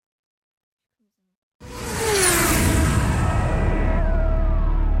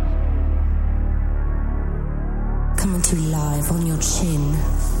dangerously live on your chin.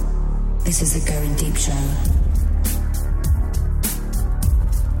 This is the Going Deep Show.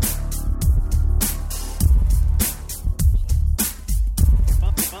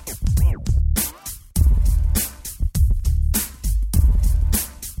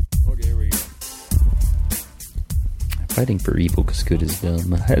 Okay, here we go. Fighting for evil because good is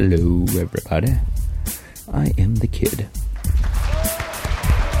dumb. Hello, everybody. I am the kid.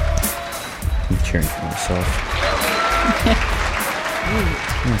 I'm cheering for myself.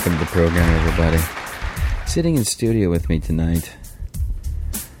 Welcome to the program, everybody. Sitting in studio with me tonight,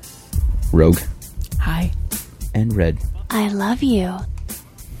 Rogue. Hi. And Red. I love you.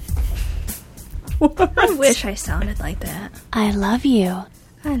 I wish I sounded like that. I love you.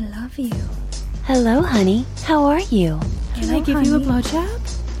 I love you. Hello, honey. How are you? Can I give you a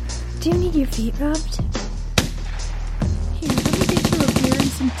blowjob? Do you need your feet rubbed? Here, let me get you a beer and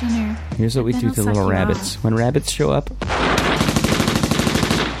some dinner. Here's what we do to little rabbits. When rabbits show up...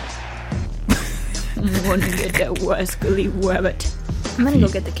 I'm gonna go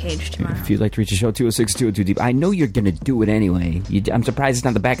get the cage tomorrow. If you'd like to reach the show, 206-202 Deep. I know you're gonna do it anyway. I'm surprised it's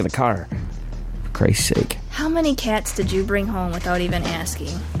not the back of the car. For Christ's sake. How many cats did you bring home without even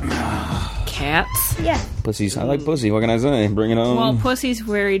asking? Cats? Yeah. Pussies. I like pussy. What can I say? Bring it on. Well, pussy's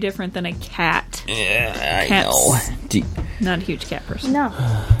very different than a cat. Yeah, I Cats. know. Not a huge cat person. No.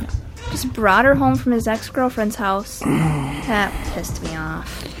 Just brought her home from his ex-girlfriend's house. That pissed me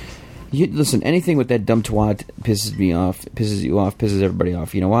off. Listen, anything with that dumb twat pisses me off, pisses you off, pisses everybody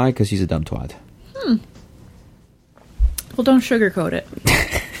off. You know why? Because he's a dumb twat. Well, don't sugarcoat it.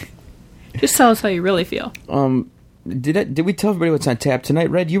 Just tell us how you really feel. Did we tell everybody what's on tap tonight?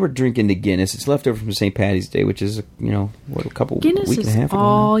 Red, you were drinking the Guinness. It's left over from St. Patty's Day, which is, what, a couple Guinness week and a half is ago.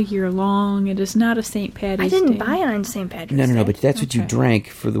 all year long. It is not a St. Patty's Day. I didn't buy it on St. Patrick's Day. No, but that's what you drank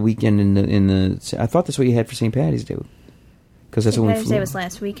for the weekend in the. I thought that's what you had for St. Patty's Day. Because that's when we flew. St. Patty's Day was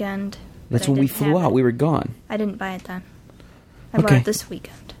last weekend. That's when we flew out. We were gone. I didn't buy it then. I bought it this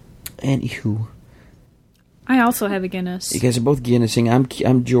weekend. Anywho. I also have a Guinness. You guys are both Guinnessing.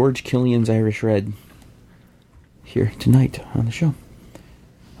 I'm George Killian's Irish Red. Here tonight on the show.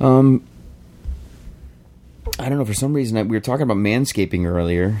 I don't know, for some reason, we were talking about manscaping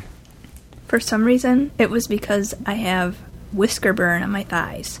earlier. For some reason, it was because I have whisker burn on my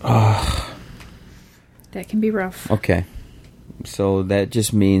thighs. That can be rough. Okay. So that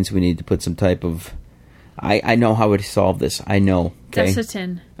just means we need to put some type of... I know how to solve this. I know. Okay?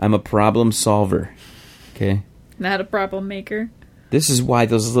 Desitin. I'm a problem solver. Okay? Not a problem maker. This is why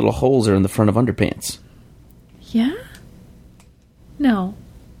those little holes are in the front of underpants. Yeah? No.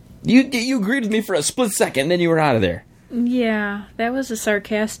 You agreed with me for a split second, then you were out of there. Yeah, that was a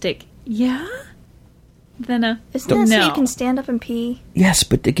sarcastic, yeah? Then Isn't that so you can stand up and pee? Yes,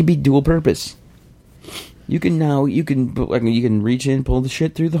 but it can be dual purpose. You can reach in, pull the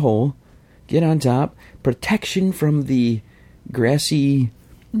shit through the hole, get on top, protection from the grassy...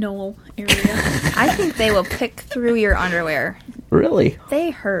 knoll area. I think they will pick through your underwear. Really?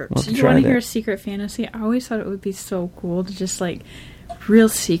 They hurt. Well, You want to hear a secret fantasy? I always thought it would be so cool to just, real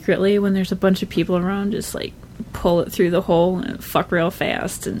secretly, when there's a bunch of people around, just, pull it through the hole and fuck real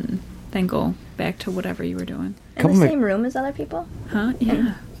fast and then go back to whatever you were doing. In the same room as other people? Huh?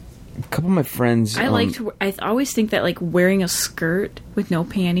 Yeah. A couple of my friends... I always think that, wearing a skirt with no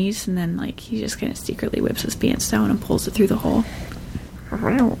panties, and then, he just kind of secretly whips his pants down and pulls it through the hole.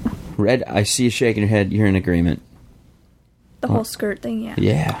 Red, I see you shaking your head. You're in agreement. The whole skirt thing, yeah.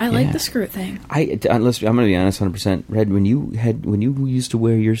 Yeah. I like the skirt thing. I'm going to be honest 100%. Red, when you used to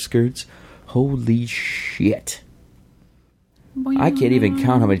wear your skirts, holy shit. I can't even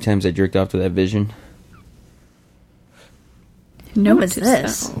count how many times I jerked off to that vision. No, what's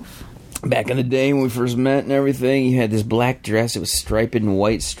this? Back in the day when we first met and everything, you had this black dress. It was striped and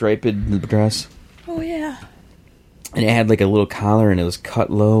white striped dress. Oh, yeah. And it had a little collar and it was cut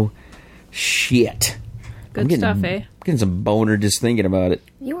low. Shit. Good stuff, eh? I'm getting some boner just thinking about it.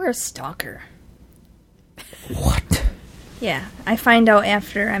 You were a stalker. What? Yeah, I find out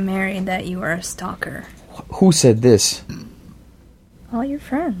after I'm married that you were a stalker. Who said this? All your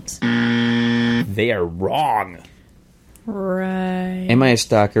friends. They are wrong. Right. Am I a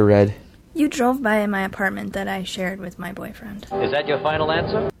stalker, Red? You drove by my apartment that I shared with my boyfriend. Is that your final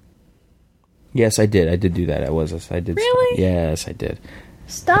answer? Yes, I did. I did do that. I did. Really? Yes, I did.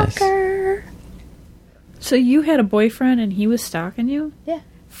 Stalker. Yes. So you had a boyfriend and he was stalking you? Yeah.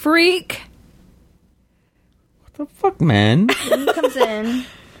 Freak. What the fuck, man? He comes in,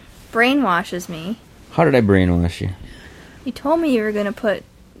 brainwashes me. How did I brainwash you? You told me you were going to put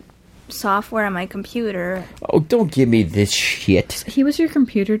software on my computer. Oh, don't give me this shit. He was your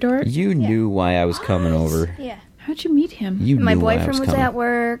computer dork? You knew why I was coming over. Yeah. I How'd you meet him? You My knew I boyfriend was coming. at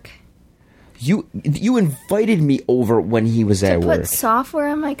work. You invited me over when he was at To work. put software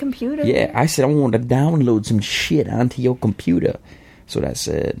on my computer. Yeah, I said I want to download some shit onto your computer. That's what I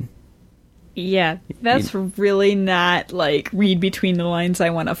said. Yeah, that's really not like read between the lines. I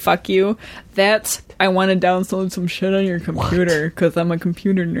want to fuck you. That's I want to download some shit on your computer because I'm a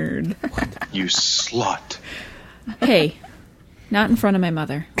computer nerd. You slut. Hey, not in front of my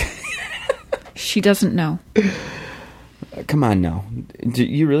mother. She doesn't know. Come on now.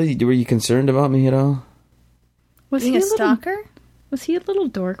 Were you concerned about me at all? Was Being he a little, stalker? Was he a little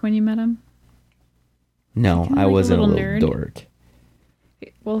dork when you met him? No, Kinda I like a wasn't a little little nerd. dork.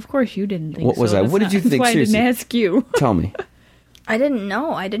 Well, of course you didn't think What was so. I? That's What did not- you think? That's why I Seriously. didn't ask you. Tell me. I didn't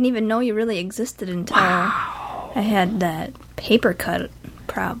know. I didn't even know you really existed until I had that paper cut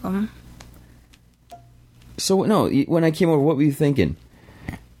problem. So, no, when I came over, what were you thinking?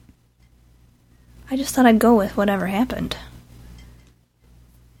 I just thought I'd go with whatever happened.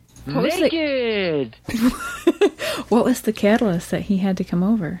 What was what was the catalyst that he had to come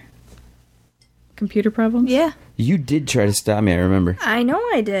over? Computer problems? Yeah, You did try to stop me, I remember. I know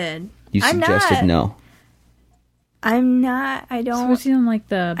I did. You I'm suggested not. no. I'm not. I So don't. was he on like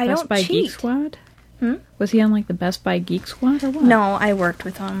the I Best don't Buy cheat. Geek Squad? Hmm? Was he on like the Best Buy Geek Squad or what? No, I worked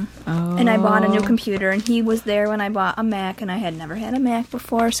with him. Oh. And I bought a new computer, and he was there when I bought a Mac, and I had never had a Mac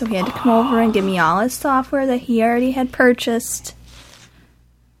before, so he had to come over and give me all his software that he already had purchased.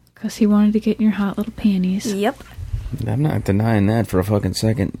 Because he wanted to get in your hot little panties. Yep. I'm not denying that for a fucking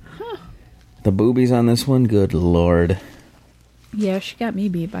second. The boobies on this one, good lord. Yeah, she got me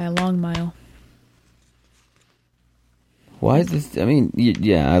beat by a long mile. Why is this? I mean,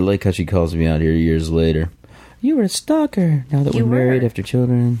 yeah, I like how she calls me out here years later. You were a stalker. Now that You we're married were. after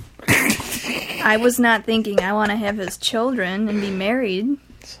children. I was not thinking I want to have his children and be married.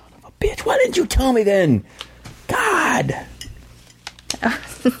 Oh, bitch, why didn't you tell me then? God.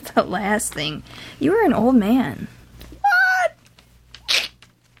 The last thing. You were an old man.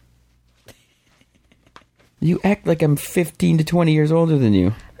 You act like I'm 15 to 20 years older than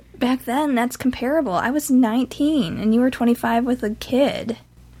you. Back then, that's comparable. I was 19, and you were 25 with a kid.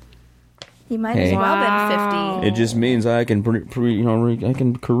 You might as Hey. well Wow. been 50. It just means I can, I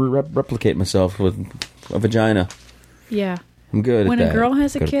can replicate myself with a vagina. Yeah. I'm good When at a that. girl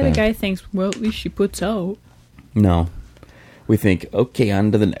has a Good at kid, a that. guy thinks, well, at least she puts out. No. We think, okay,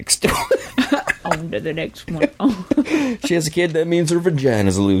 on to the next. On to the next one. Oh. She has a kid, that means her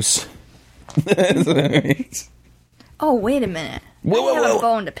vagina's loose. That's what it means. Oh, wait a minute. Whoa, I have whoa, a whoa.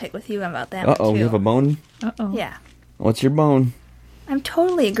 bone to pick with you about that one, Uh-oh, too. you have a bone? Uh-oh. Yeah. What's your bone? I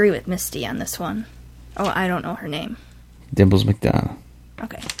totally agree with Misty on this one. Oh, I don't know her name. Dimples McDonald.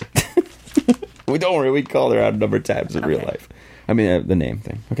 Okay. We don't worry, we called her out a number of times in real Okay. life. I mean, the name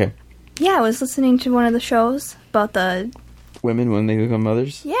thing. Okay. Yeah, I was listening to one of the shows about the... Women when they become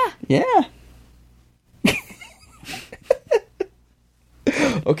mothers? Yeah. Yeah.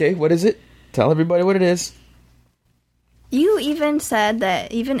 Okay, what is it? Tell everybody what it is. You even said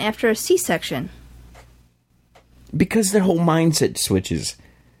that even after a C-section. Because their whole mindset switches.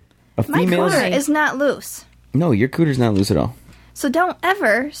 A My female's... cooter is not loose. No, your cooter's not loose at all. So don't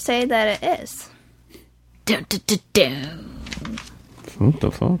ever say that it is. What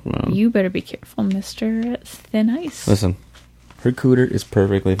the fuck, man? You better be careful, Mr. Thin Ice. Listen, her cooter is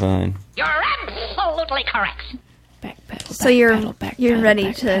perfectly fine. You're absolutely correct. Backpedal, So you're backpedal, ready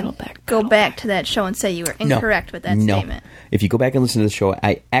backpedal, to backpedal, go backpedal. back to that show and say you were incorrect with that statement. If you go back and listen to the show,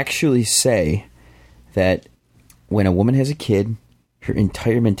 I actually say that when a woman has a kid, her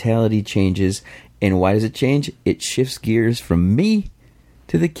entire mentality changes. And why does it change? It shifts gears from me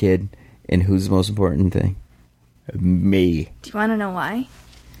to the kid. And who's the most important thing? Me. Do you want to know why?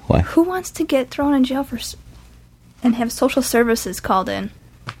 Why? Who wants to get thrown in jail and have social services called in?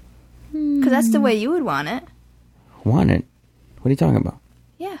 Because that's the way you would want it. Want it? What are you talking about?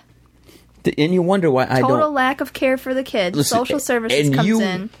 Yeah. And you wonder why I Total don't... lack of care for the kids. Listen, Social services and comes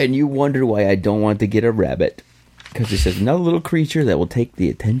in. And you wonder why I don't want to get a rabbit. Because it says another little creature that will take the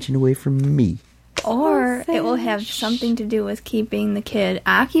attention away from me. Or it will have something to do with keeping the kid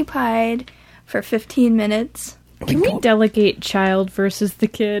occupied for 15 minutes. Can we delegate child versus the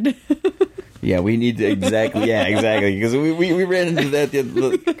kid? Yeah, we need to exactly. Yeah, exactly. Because we ran into that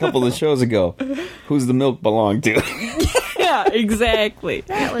a couple of shows ago. Who's the milk belong to? Yeah, exactly.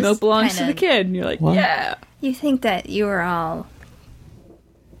 That was Milk belongs to kinda- the kid, and you're like, What? yeah. You think that you were all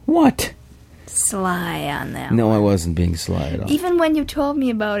What? sly on that. No, I wasn't being sly at all. Even when you told me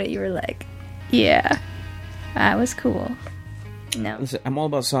about it, you were like, yeah, that was cool. No. Listen, I'm all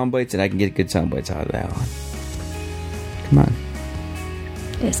about sound bites, and I can get good sound bites out of that one. Come on.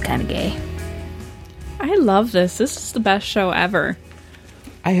 It's kind of gay. I I love this. This is the best show ever.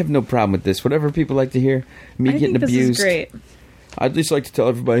 I have no problem with this. Whatever people like to hear, me getting abused. This is great. I'd just like to tell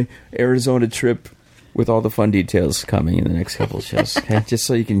everybody, Arizona trip with all the fun details coming in the next couple of shows. Okay? Just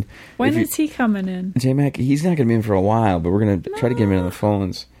so you can... When is he coming in? J-Mac, he's not going to be in for a while, but we're going to try to get him in on the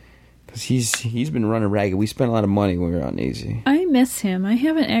phones. Because he's been running ragged. We spent a lot of money when we were on Easy. I miss him. I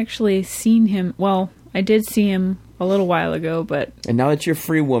haven't actually seen him. Well, I did see him a little while ago, but... And now that you're a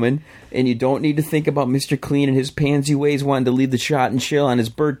free woman, and you don't need to think about Mr. Clean and his pansy ways wanting to leave the shot and chill on his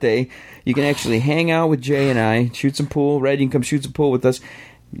birthday, you can actually hang out with Jay and I, shoot some pool. Red, you can come shoot some pool with us.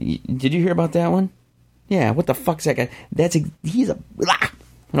 Did you hear about that one? Yeah, what the fuck's that guy? He's a... I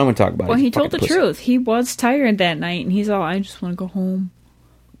don't want to talk about it. Well, he told the truth. He was tired that night, and he's all, I just want to go home.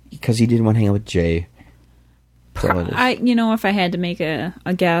 Because he didn't want to hang out with Jay. If I had to make a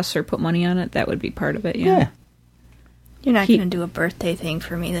guess or put money on it, that would be part of it, yeah. You're not going to do a birthday thing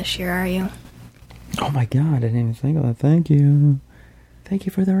for me this year, are you? Oh my god, I didn't even think of that. Thank you. Thank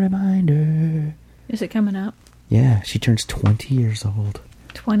you for the reminder. Is it coming up? Yeah, she turns 20 years old.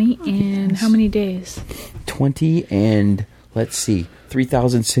 20 and how many days? 20 and, let's see,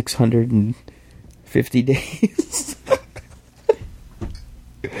 3,650 days.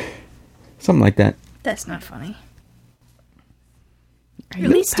 Something like that. That's not funny. At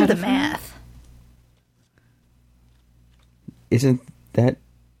least do the math. Isn't that...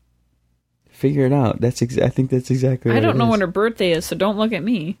 Figure it out. I think that's exactly what I don't know is. when her birthday is, so don't look at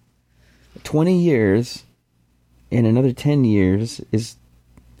me. 20 years and another 10 years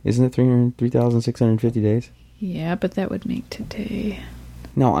isn't it 3,650 days? Yeah, but that would make today.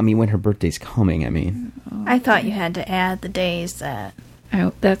 No, I mean when her birthday's coming, I mean. I thought you had to add the days that...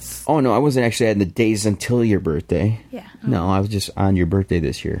 Oh, no, I wasn't actually adding the days until your birthday. Yeah. No, I was just on your birthday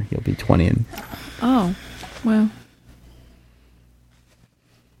this year. You'll be 20 and... Oh, well...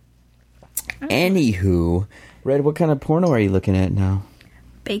 Anywho, Red, what kind of porno are you looking at now?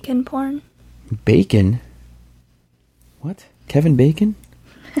 Bacon porn? Bacon? What? Kevin Bacon?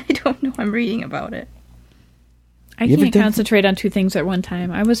 I don't know. I'm reading about it. I can't concentrate on two things at one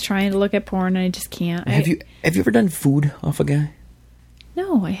time. I was trying to look at porn and I just can't. Have you ever done food off a guy?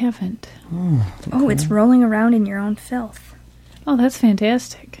 No, I haven't. Oh, okay. Oh, it's rolling around in your own filth. Oh, that's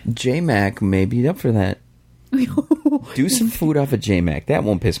fantastic. J-Mac may be up for that. Do some food off of J-Mac. That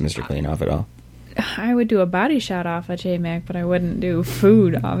won't piss Mr. Clean off at all. I would do a body shot off of J-Mac, but I wouldn't do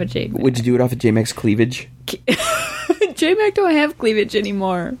food off of J-Mac. Would you do it off of J-Mac's cleavage? J-Mac don't have cleavage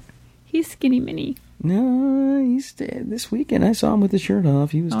anymore. He's skinny mini. No, he's dead. This weekend I saw him with his shirt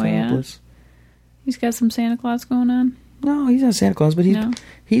off. He was topless. Yeah? He's got some Santa Claus going on? No, he's not Santa Claus, but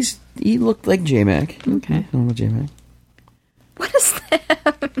he looked like J-Mac. Okay. Normal J-Mac. What does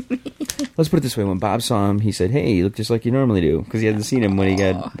that mean? Let's put it this way. When Bob saw him, he said, hey, you look just like you normally do. Because he hadn't seen him when he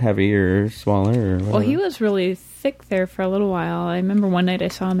got heavier or smaller or whatever. Well, he was really thick there for a little while. I remember one night I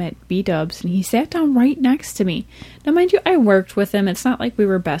saw him at B-Dubs, and he sat down right next to me. Now, mind you, I worked with him. It's not like we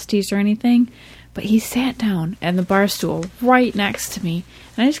were besties or anything. But he sat down at the bar stool right next to me.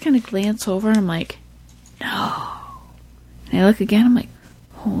 And I just kind of glance over, and I'm like, no. And I look again, I'm like,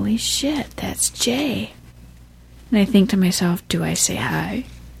 holy shit, that's Jay. And I think to myself, do I say hi?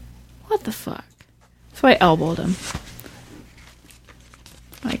 What the fuck? So I elbowed him.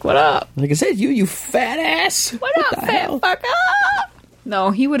 Like, what up? Like I said, you fat ass. What up, fat fucker?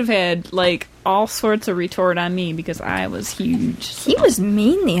 No, he would have had, like, all sorts of retort on me because I was huge. He was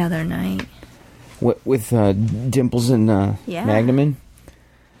mean the other night. What, with Dimples and Magnum?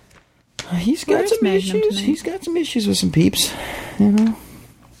 He's got some issues. He's got some issues with some peeps, you know?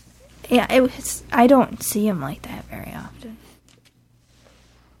 Yeah, I don't see him like that very often.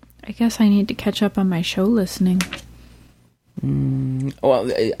 I guess I need to catch up on my show listening. Well,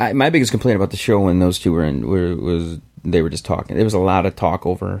 my biggest complaint about the show when those two were in was they were just talking. There was a lot of talk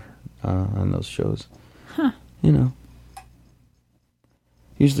over on those shows. Huh. You know.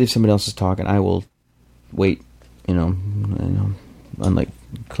 Usually if somebody else is talking, I will wait, you know, unlike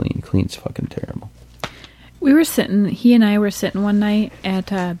Clean. Clean's fucking terrible. He and I were sitting one night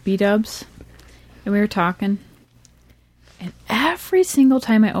at B-Dubs, and we were talking, and every single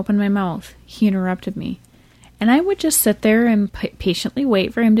time I opened my mouth, he interrupted me. And I would just sit there and patiently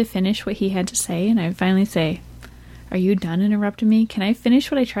wait for him to finish what he had to say, and I would finally say, are you done interrupting me? Can I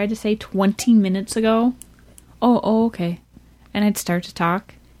finish what I tried to say 20 minutes ago? Oh, okay. And I'd start to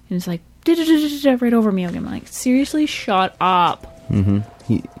talk, and it's like, right over me. I'm like, seriously? Shut up. Mm-hmm.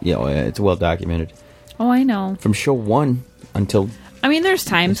 It's well documented. Oh, I know. From show 1 until... I mean, there's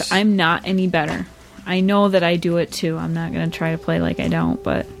times I'm not any better. I know that I do it, too. I'm not going to try to play like I don't,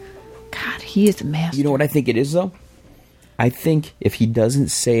 but... God, he is a master. You know what I think it is, though? I think if he doesn't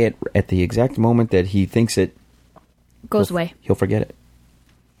say it at the exact moment that he thinks it Goes away. he'll forget it.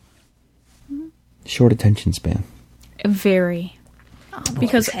 Short attention span. Very. Oh,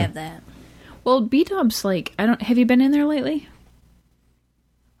 Because- boys have that. Well, B-Dub's like, have you been in there lately?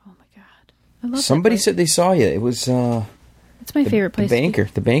 Oh my god. I love Somebody that place. said they saw you. It was It's my favorite place. The banker.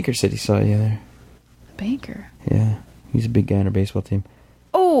 The banker said he saw you there. The banker. Yeah. He's a big guy on our baseball team.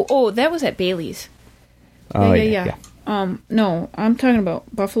 Oh, that was at Bailey's. Oh, Yeah. No, I'm talking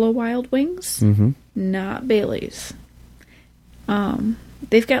about Buffalo Wild Wings, Mm-hmm. not Bailey's.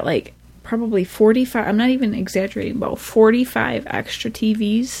 They've got like probably 45, I'm not even exaggerating, about 45 extra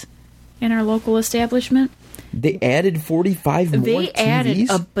TVs in our local establishment. They added 45 more They TVs? added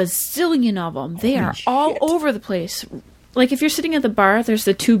a bazillion of them. They Holy are all shit. over the place. Like if you're sitting at the bar, there's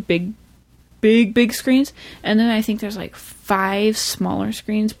the two big screens, and then I think there's like 5 smaller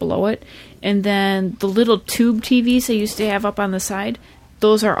screens below it, and then the little tube TVs they used to have up on the side,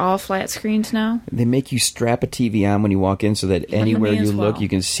 those are all flat screens now. They make you strap a TV on when you walk in so that anywhere may you as look, well. you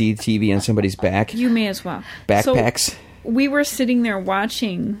can see the TV on somebody's back. You may as well. Backpacks. So we were sitting there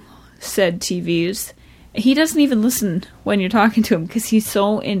watching said TVs. He doesn't even listen when you're talking to him because he's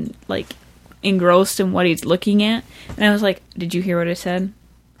so engrossed in what he's looking at. And I was like, "Did you hear what I said?"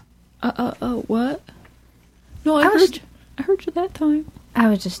 What? No, I heard you that time. I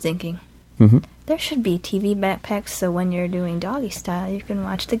was just thinking. Mm-hmm. There should be TV backpacks so when you're doing doggy style, you can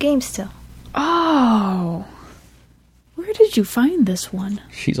watch the game still. Oh, where did you find this one?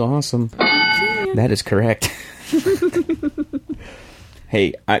 She's awesome. That is correct.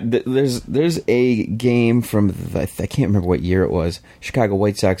 Hey, there's a game from I can't remember what year it was. Chicago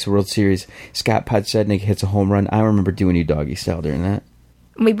White Sox World Series. Scott Podsednik hits a home run. I remember doing you doggy style during that.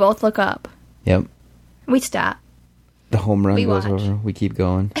 We both look up. Yep. We stop. The home run We goes watch. over. We keep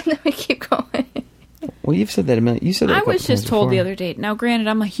going. And then we keep going. Well, you've said that a million. You said that. I was just told the other day. Now, granted,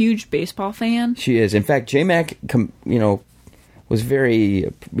 I'm a huge baseball fan. She is. In fact, J-Mac, was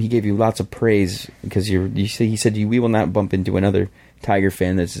very. He gave you lots of praise because he said we will not bump into another Tiger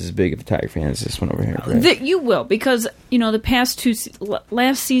fan that's as big of a Tiger fan as this one over here. Right? You will, because, the past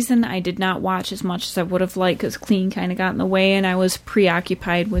last season I did not watch as much as I would have liked because Clean kind of got in the way and I was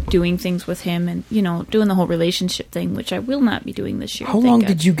preoccupied with doing things with him and, doing the whole relationship thing, which I will not be doing this year. How long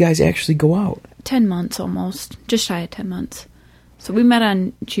did you guys actually go out? 10 months almost. Just shy of 10 months. So we met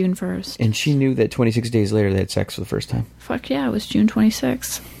on June 1st. And she knew that 26 days later they had sex for the first time. Fuck yeah, it was June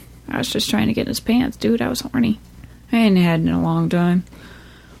 26th. I was just trying to get in his pants. Dude, I was horny. I hadn't had it in a long time.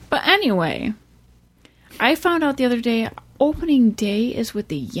 But anyway, I found out the other day, opening day is with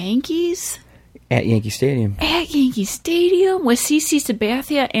the Yankees. At Yankee Stadium. At Yankee Stadium with CC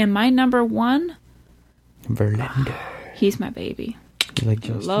Sabathia and my number one. Verlander. He's my baby. You like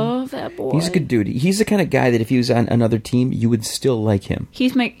Justin? Love that boy. He's a good dude. He's the kind of guy that if he was on another team, you would still like him.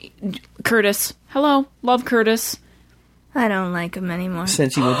 He's my... Curtis. Hello. Love Curtis. I don't like him anymore.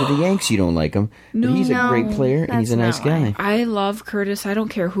 Since he went to the Yanks, you don't like him. But he's a great player, and he's a nice that's not guy. I love Curtis. I don't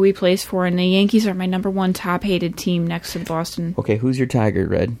care who he plays for, and the Yankees are my number one top-hated team next to Boston. Okay, who's your Tiger,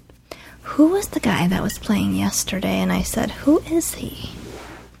 Red? Who was the guy that was playing yesterday? And I said, who is he?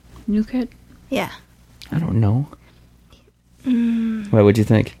 New kid? Yeah. I don't know. What would you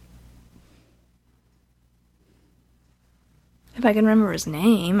think? If I can remember his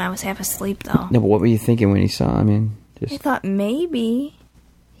name. I was half asleep, though. No, but what were you thinking when you saw him? I thought maybe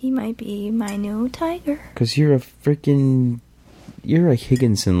he might be my new Tiger. Because you're a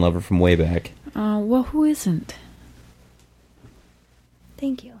Higginson lover from way back. Well, who isn't?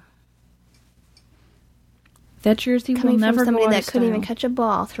 Thank you. That jersey will Coming never from somebody go out that of couldn't style. even catch a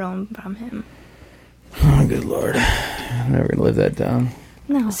ball thrown from him. Oh, good Lord. I'm never going to live that down.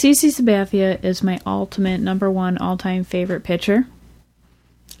 No. CC Sabathia is my ultimate number one all-time favorite pitcher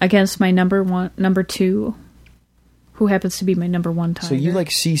against my number two, who happens to be my number one Tiger. So you like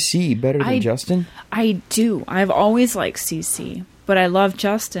CC better than Justin? I do. I've always liked CC, but I love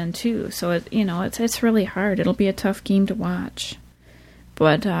Justin too. So it's really hard. It'll be a tough game to watch.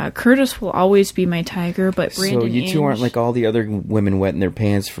 But Curtis will always be my Tiger. But Brandon So you two aren't like all the other women wetting their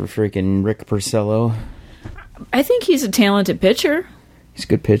pants for freaking Rick Porcello? I think he's a talented pitcher. He's a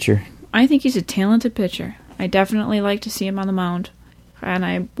good pitcher. I think he's a talented pitcher. I definitely like to see him on the mound. And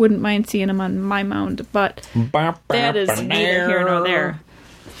I wouldn't mind seeing him on my mound, but that is neither here nor there.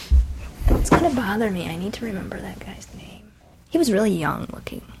 It's going to bother me. I need to remember that guy's name. He was really young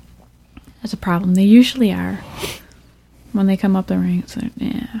looking. That's a problem. They usually are. When they come up the ranks,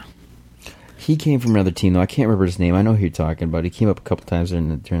 yeah. He came from another team, though. I can't remember his name. I know who you're talking about. He came up a couple times during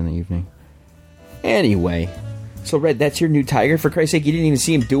the evening. Anyway. So, Red, that's your new Tiger? For Christ's sake, you didn't even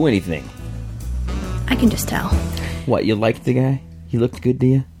see him do anything. I can just tell. What, you liked the guy? He looked good to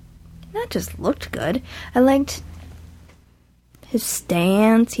you? Not just looked good. I liked his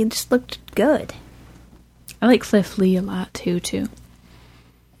stance. He just looked good. I like Cliff Lee a lot, too.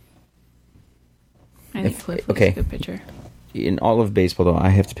 I think Cliff Lee's a good pitcher. In all of baseball, though, I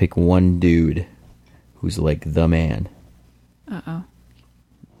have to pick one dude who's like the man. Uh-oh.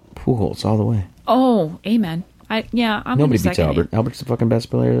 Pujols all the way. Oh, amen. Nobody beats Albert. Albert's the fucking best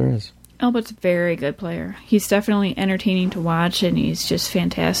player there is. Albert's a very good player. He's definitely entertaining to watch, and he's just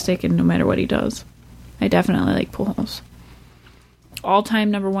fantastic, and no matter what he does. I definitely like Pujols.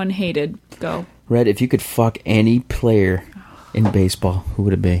 All-time number one hated. Go. Red, if you could fuck any player in baseball, who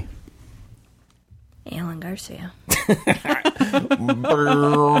would it be? Alan Garcia.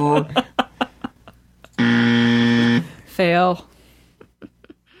 Fail.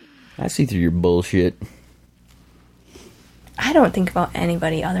 I see through your bullshit. I don't think about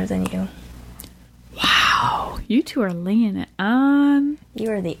anybody other than you. Wow. You two are laying it on.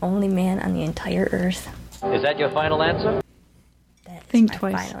 You are the only man on the entire earth. Is that your final answer? That is Think my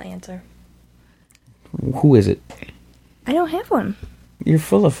twice. final answer. Who is it? I don't have one. You're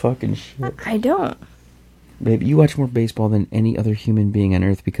full of fucking shit. I don't. Babe, you watch more baseball than any other human being on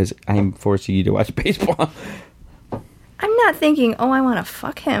earth because I'm forcing you to watch baseball. I'm not thinking, oh, I want to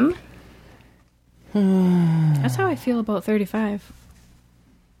fuck him. That's how I feel about 35.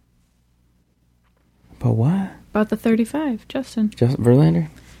 But what? About the 35, Justin. Verlander?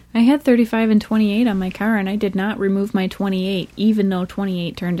 I had 35 and 28 on my car, and I did not remove my 28, even though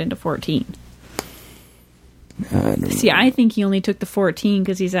 28 turned into 14. See, I think he only took the 14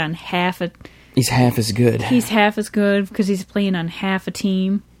 because he's on half a... He's half as good. He's half as good because he's playing on half a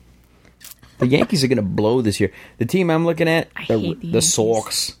team. The Yankees are going to blow this year. The team I'm looking at, hate the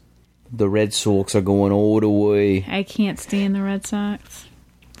Sox. The Red Sox are going all the way. I can't stand the Red Sox.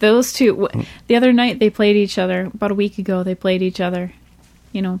 Those two, the other night they played each other. About a week ago they played each other,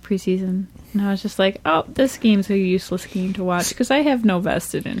 preseason. And I was just like, oh, this game's a useless game to watch because I have no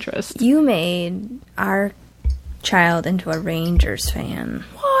vested interest. You made our child into a Rangers fan.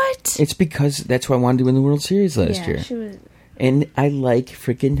 What? It's because that's what I wanted to win the World Series last year. She was... And I like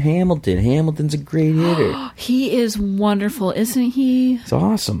freaking Hamilton. Hamilton's a great hitter. He is wonderful, isn't he? It's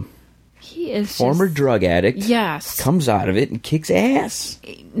awesome. He is former drug addict. Yes. Comes out of it and kicks ass.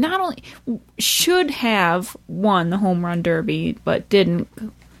 Not only should have won the home run derby, but didn't.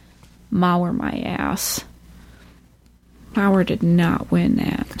 Mauer my ass. Mauer did not win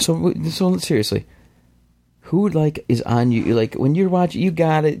that. So seriously, who is on you? Like when you're watching, you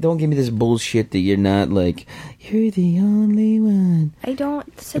got it. Don't give me this bullshit that you're not you're the only one. I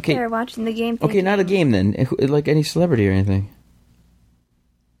don't sit there watching the game. Okay, not a game then. Like any celebrity or anything.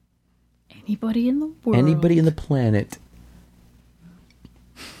 Anybody in the world. Anybody in the planet.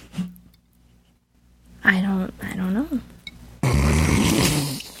 I don't know.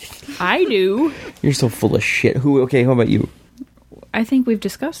 I do. You're so full of shit. Okay, how about you? I think we've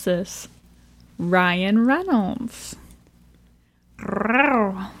discussed this. Ryan Reynolds.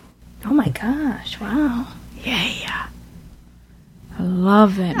 Oh my gosh, wow. Yeah. I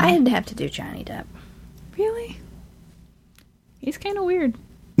love it. I'd have to do Johnny Depp. Really? He's kind of weird.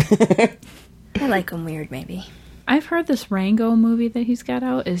 I like him weird, maybe. I've heard this Rango movie that he's got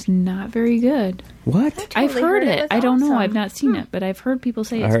out is not very good. What? I've heard it. I don't know. I've not seen it, but I've heard people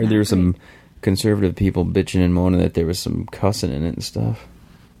say it's I heard there were great. some conservative people bitching and moaning that there was some cussing in it and stuff.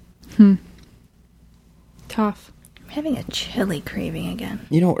 Tough. I'm having a chili craving again.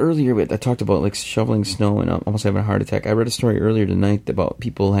 Earlier I talked about shoveling snow and almost having a heart attack. I read a story earlier tonight about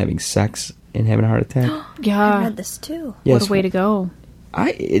people having sex and having a heart attack. Yeah. I read this too. What a way to go.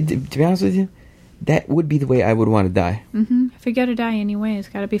 To be honest with you, that would be the way I would want to die. Mm-hmm. If you gotta die anyway, it's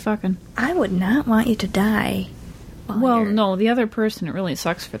gotta be fucking. I would not want you to die. Well, no, the other person, it really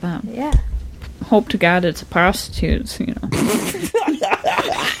sucks for them. Yeah. Hope to God it's a prostitute,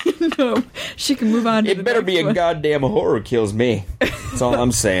 No, she can move on to It better be a goddamn horror kills me. That's all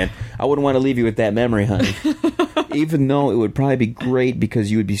I'm saying. I wouldn't want to leave you with that memory, honey. Even though it would probably be great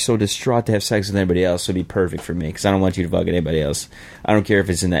because you would be so distraught to have sex with anybody else, it would be perfect for me because I don't want you to fuck anybody else. I don't care if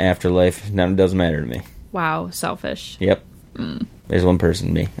it's in the afterlife. It doesn't matter to me. Wow, selfish. Yep. There's one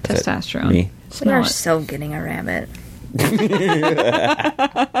person, me. That's testosterone. It. Me. We are so getting a rabbit.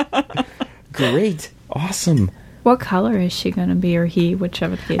 Great. Awesome. What color is she going to be, or he,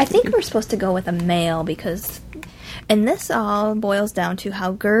 whichever the case I think may be? we're supposed to go with a male because... And this all boils down to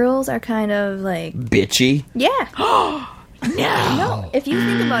how girls are kind of bitchy. Yeah. No. If you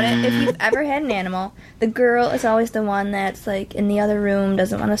think about it, if you've ever had an animal, the girl is always the one that's in the other room,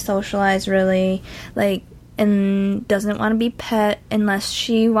 doesn't want to socialize really. And and doesn't want to be pet unless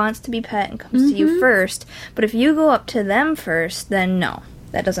she wants to be pet and comes to you first. But if you go up to them first, then no,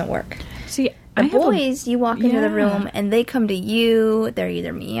 that doesn't work. See, The boys, you walk into the room and they come to you. They're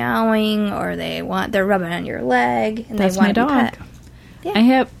either meowing or they're rubbing on your leg and That's they want my to be dog. pet.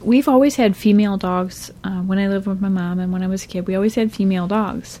 Yeah. We've always had female dogs when I lived with my mom, and when I was a kid, we always had female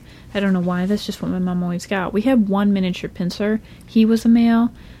dogs. I don't know why. That's just what my mom always got. We had one miniature pincer. He was a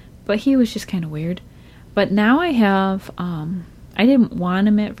male, but he was just kind of weird. But now I have, I didn't want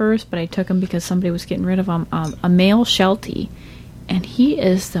him at first, but I took him because somebody was getting rid of him, a male Sheltie. And he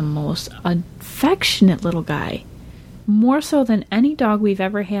is the most affectionate little guy. More so than any dog we've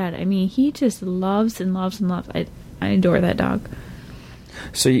ever had. I mean, he just loves and loves and loves. I adore that dog.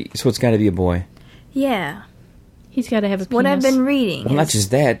 So it's got to be a boy. Yeah. He's got to have a penis. What I've been reading Well, not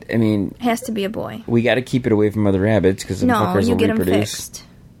just that. I mean, it has to be a boy. we got to keep it away from other rabbits because the fuckers You will get them reproduce. fixed.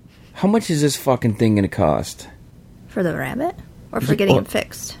 How much is this fucking thing going to cost? For the rabbit? Or for getting him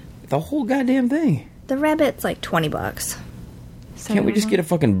fixed? The whole goddamn thing. The rabbit's like $20. Can't we just get a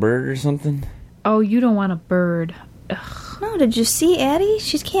fucking bird or something? Oh, you don't want a bird. Ugh. No, did you see Addie?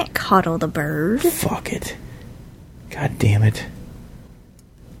 She can't cuddle the bird. Fuck it. God damn it.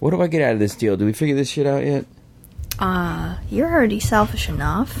 What do I get out of this deal? Do we figure this shit out yet? You're already selfish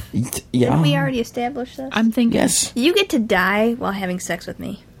enough. Yeah. Didn't we already establish this? I'm thinking. Yes. You get to die while having sex with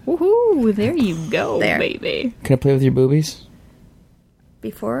me. Woohoo! There you go, There. baby. Can I play with your boobies?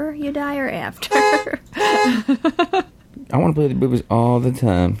 Before you die or after? I want to play with the boobies all the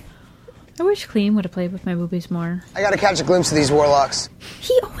time. I wish Clean would have played with my boobies more. I gotta catch a glimpse of these warlocks.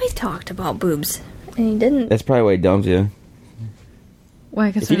 He always talked about boobs. And he didn't. That's probably why he dumped you.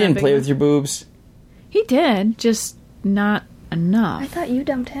 Why? Cause If he they're not didn't big play enough? with your boobs, He did, just not enough. I thought you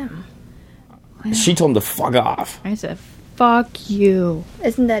dumped him. she told him to fuck off. I said, fuck you.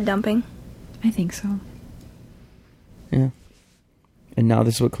 Isn't that dumping? I think so. Yeah. And now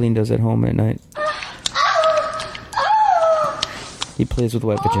this is what Clean does at home at night. He plays with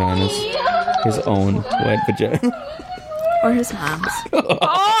wet vaginas. His own wet vagina. Or his mom's.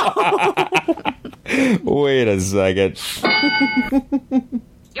 Wait a second.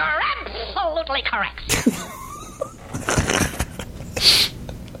 You're absolutely correct.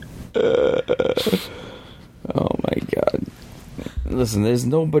 Oh my god. Listen, there's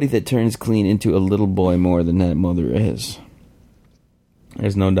nobody that turns Clean into a little boy more than that mother is.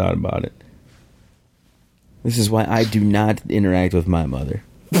 There's no doubt about it. This is why I do not interact with my mother.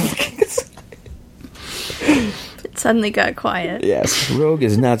 It suddenly got quiet. Yes, Rogue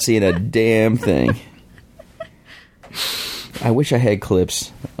is not seeing a damn thing. I wish I had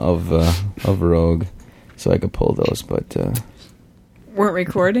clips of Rogue so I could pull those, but Weren't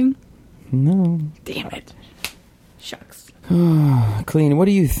recording? no. Damn it. Shucks. Clean, what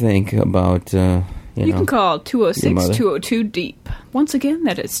do you think about You can call your mother. 206-202-DEEP. Once again,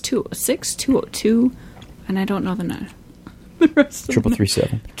 that is 206-202, and I don't know the rest of them.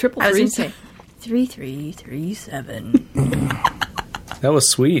 3337. Triple I was three. going to say 3337. That was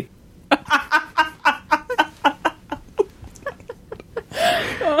sweet.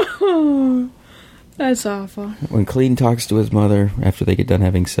 That's awful. When Clean talks to his mother after they get done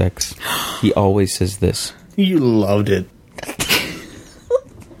having sex, he always says this. You loved it.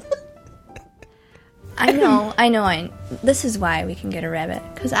 I know. This is why we can get a rabbit.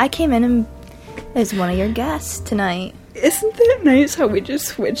 Because I came in as one of your guests tonight. Isn't that nice how we just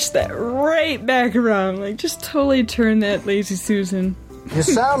switched that right back around? Like, just totally turn that Lazy Susan. You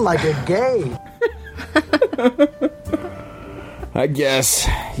sound like a gay. I guess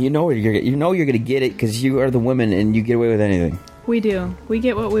you know you're going to get it because you are the woman and you get away with anything. We do. We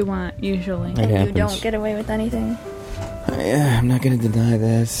get what we want, usually. It And happens. you don't get away with anything. Yeah, I'm not going to deny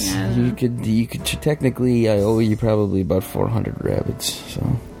that. Yeah. You could technically. I owe you probably about 400 rabbits.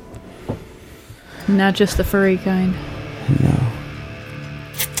 So Not just the furry kind. no.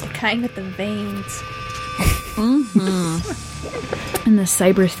 The kind with the veins. And the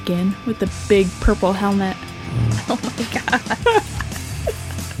cyber skin with the big purple helmet. Oh my god.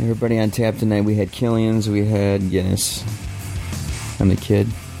 Everybody on tap tonight. We had Killian's. We had Guinness. I'm the kid.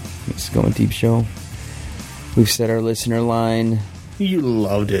 It's Going Deep show. We've set our listener line. You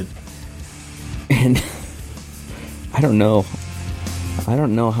loved it. And I don't know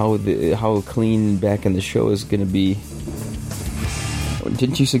how clean back in the show is going to be.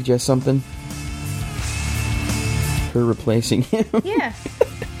 Didn't you suggest something? Her replacing him? Yeah.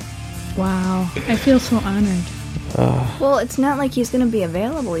 Wow. I feel so honored. Well, it's not like he's going to be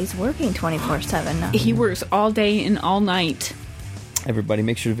available. He's working 24/7 now. He works all day and all night. Everybody,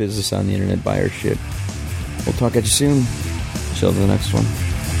 make sure to visit us on the internet. Buy our shit. We'll talk at you soon. Till the next one.